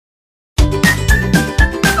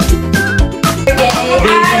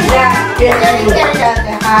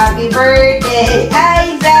Happy birthday,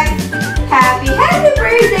 Isaac. Happy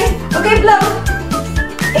birthday. Okay, blow.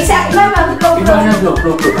 Isaac, mama, blow. Blow.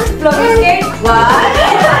 Blow. Scared? What?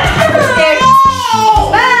 Scared?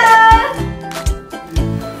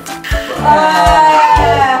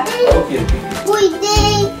 Okay.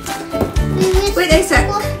 Wait, Isaac.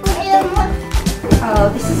 Oh,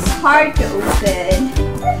 this is hard to open.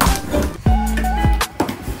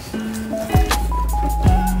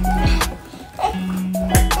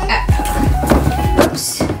 Oops.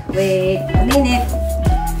 Wait a minute.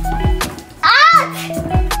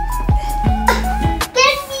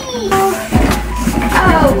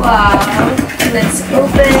 Oh, wow. Let's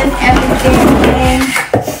open everything.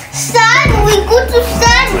 Son, we go to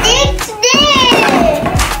Sun next day.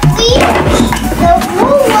 The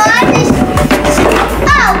blue one is.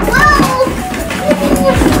 Oh, wow.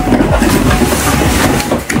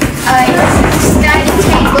 Study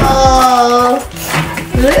table.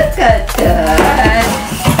 Look at that.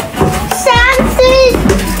 Sun says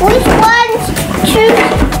which one's choose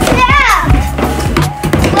now.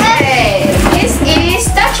 Okay, this is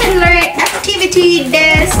Touch and Learn Activity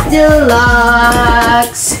Desk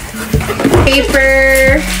Deluxe.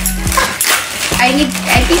 Paper. I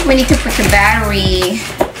think we need to put the battery.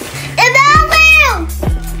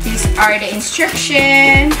 These are the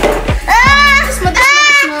instructions.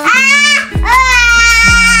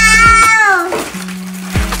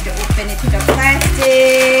 To open it to the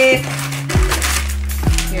plastic.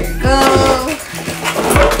 Here we go.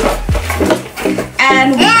 And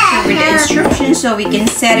we cover the instructions so we can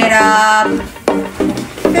set it up.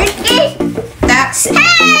 That's it.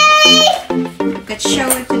 You could show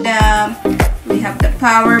it to them. We have the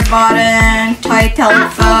power button, toy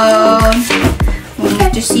telephone. We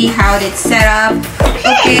need to see how it's set up.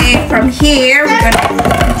 Okay, from here we're gonna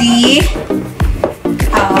put the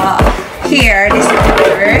here this is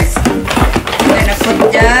first. We're gonna put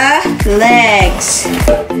the legs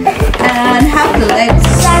and how the legs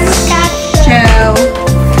show.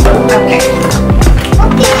 Okay.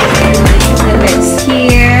 The legs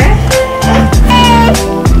here.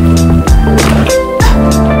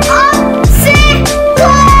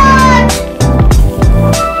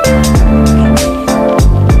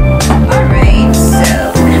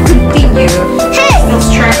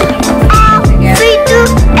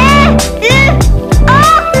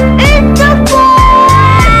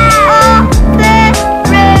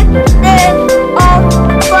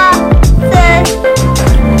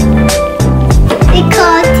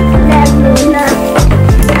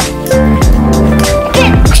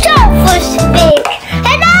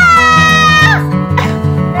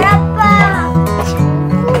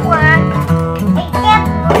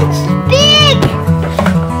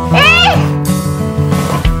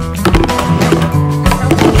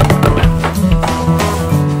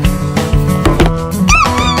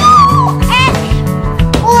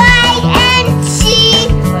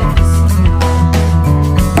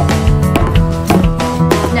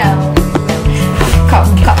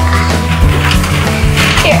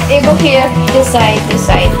 Here, this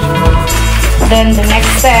side. Then the next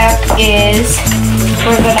step is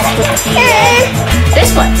we're gonna put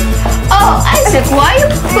this one. Oh, Isaac, why you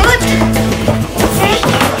put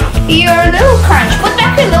your little crunch? Put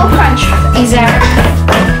back your little crunch, Isaac.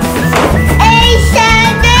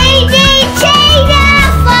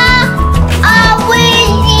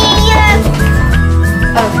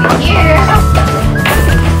 Over here.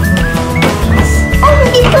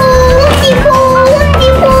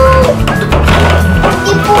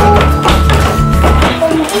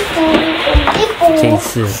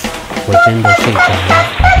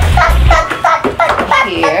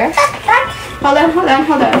 Here. Hold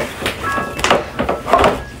on.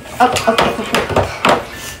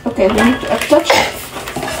 Okay, we need to attach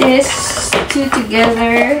this two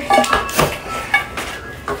together.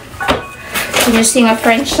 Can you sing a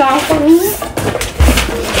French song for me?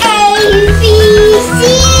 A, B, C,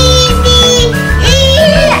 D, E,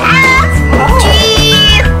 F, G,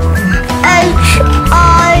 H,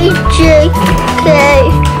 I, J, K,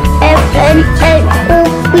 F, N, O,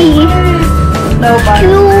 P, Nobody. Q,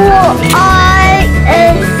 I,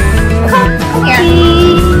 S, Come here. T.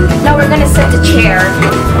 Now we're gonna set the chair.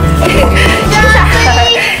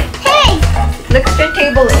 Hey! Look at the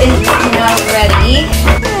table is not ready.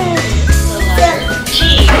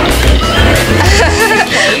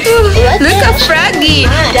 Look at Froggy.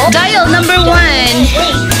 Dial number 1.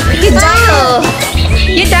 You dial.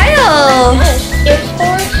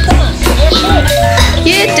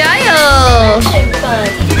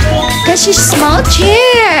 That's your small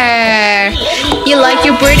chair. You like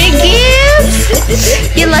your birthday gift?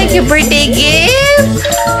 You like your birthday gift?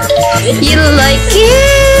 You like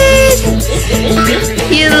it?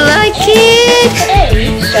 You like it?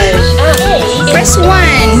 Press 1.